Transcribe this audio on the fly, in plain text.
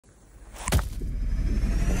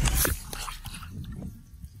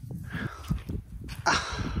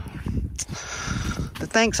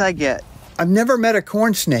thanks I get. I've never met a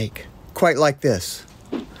corn snake quite like this.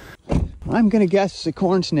 I'm gonna guess it's a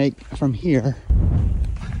corn snake from here.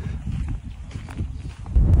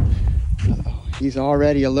 Uh-oh, he's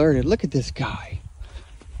already alerted. Look at this guy.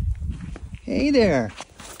 Hey there.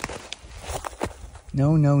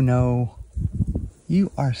 No, no, no.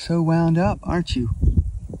 You are so wound up, aren't you?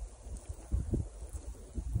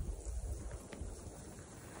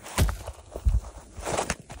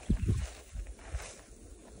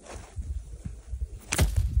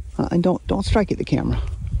 And don't strike at the camera.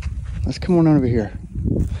 Let's come on over here.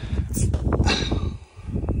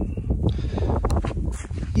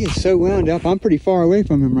 He is so wound up. I'm pretty far away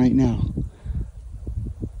from him right now.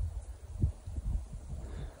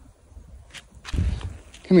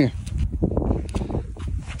 Come here. Look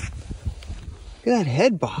at that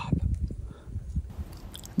head bob.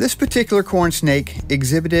 This particular corn snake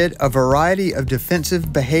exhibited a variety of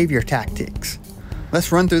defensive behavior tactics.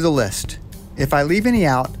 Let's run through the list. If I leave any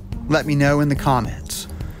out, let me know in the comments.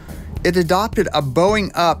 It adopted a bowing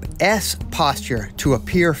up S posture to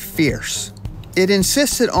appear fierce. It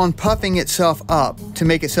insisted on puffing itself up to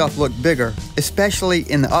make itself look bigger, especially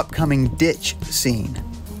in the upcoming ditch scene.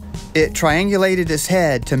 It triangulated its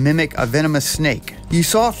head to mimic a venomous snake. You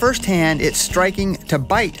saw firsthand its striking to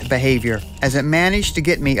bite behavior as it managed to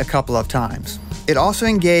get me a couple of times. It also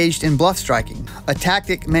engaged in bluff striking, a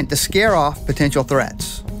tactic meant to scare off potential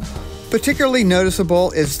threats. Particularly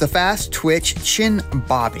noticeable is the fast twitch chin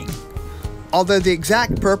bobbing. Although the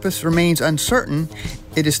exact purpose remains uncertain,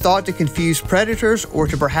 it is thought to confuse predators or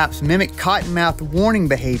to perhaps mimic cottonmouth warning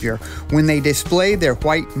behavior when they display their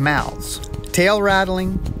white mouths. Tail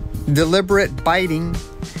rattling, deliberate biting,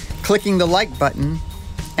 clicking the like button,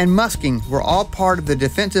 and musking were all part of the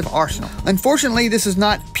defensive arsenal. Unfortunately, this is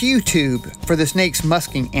not PewTube for the snake's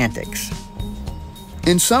musking antics.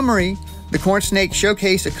 In summary, the corn snake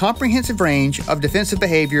showcased a comprehensive range of defensive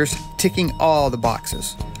behaviors, ticking all the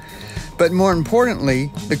boxes. But more importantly,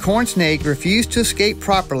 the corn snake refused to escape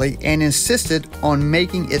properly and insisted on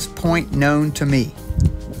making its point known to me.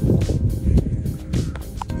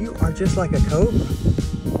 You are just like a cobra.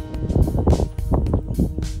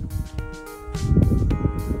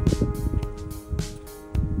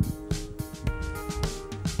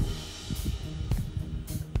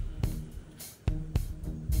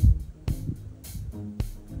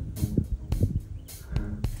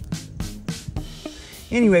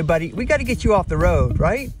 Anyway, buddy, we got to get you off the road,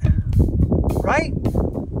 right? Right?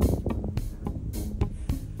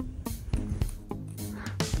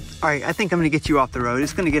 All right, I think I'm going to get you off the road.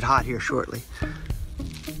 It's going to get hot here shortly.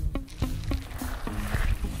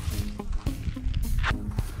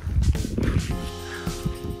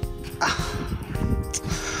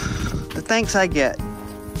 The thanks I get.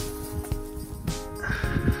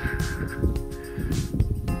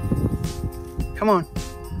 Come on.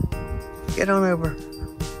 Get on over.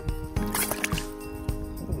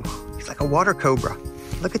 He's like a water cobra.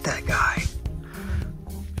 Look at that guy.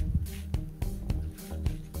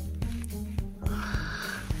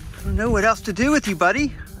 I don't know what else to do with you,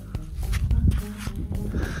 buddy.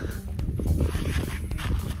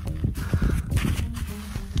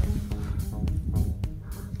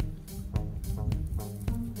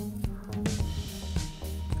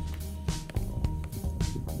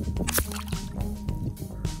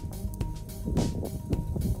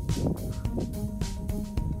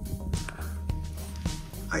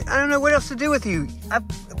 I don't know what else to do with you. I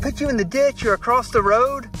put you in the ditch, you're across the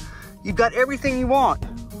road. You've got everything you want.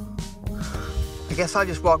 I guess I'll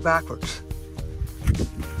just walk backwards.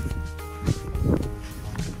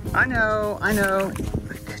 I know.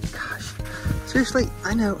 Gosh, seriously,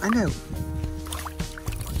 I know.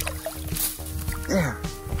 There.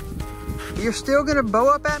 You're still gonna bow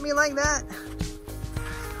up at me like that?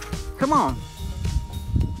 Come on.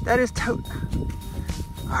 That is all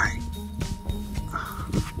right.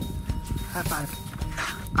 High five.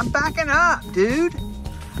 I'm backing up, dude.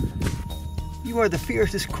 You are the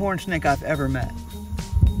fiercest corn snake I've ever met.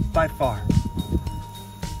 By far.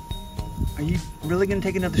 Are you really gonna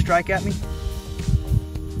take another strike at me?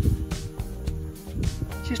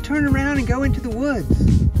 Just turn around and go into the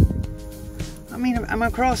woods. I mean, I'm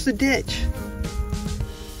across the ditch.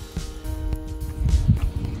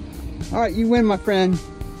 All right, you win, my friend.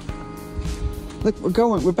 Look,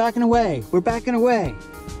 we're backing away.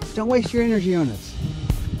 Don't waste your energy on us.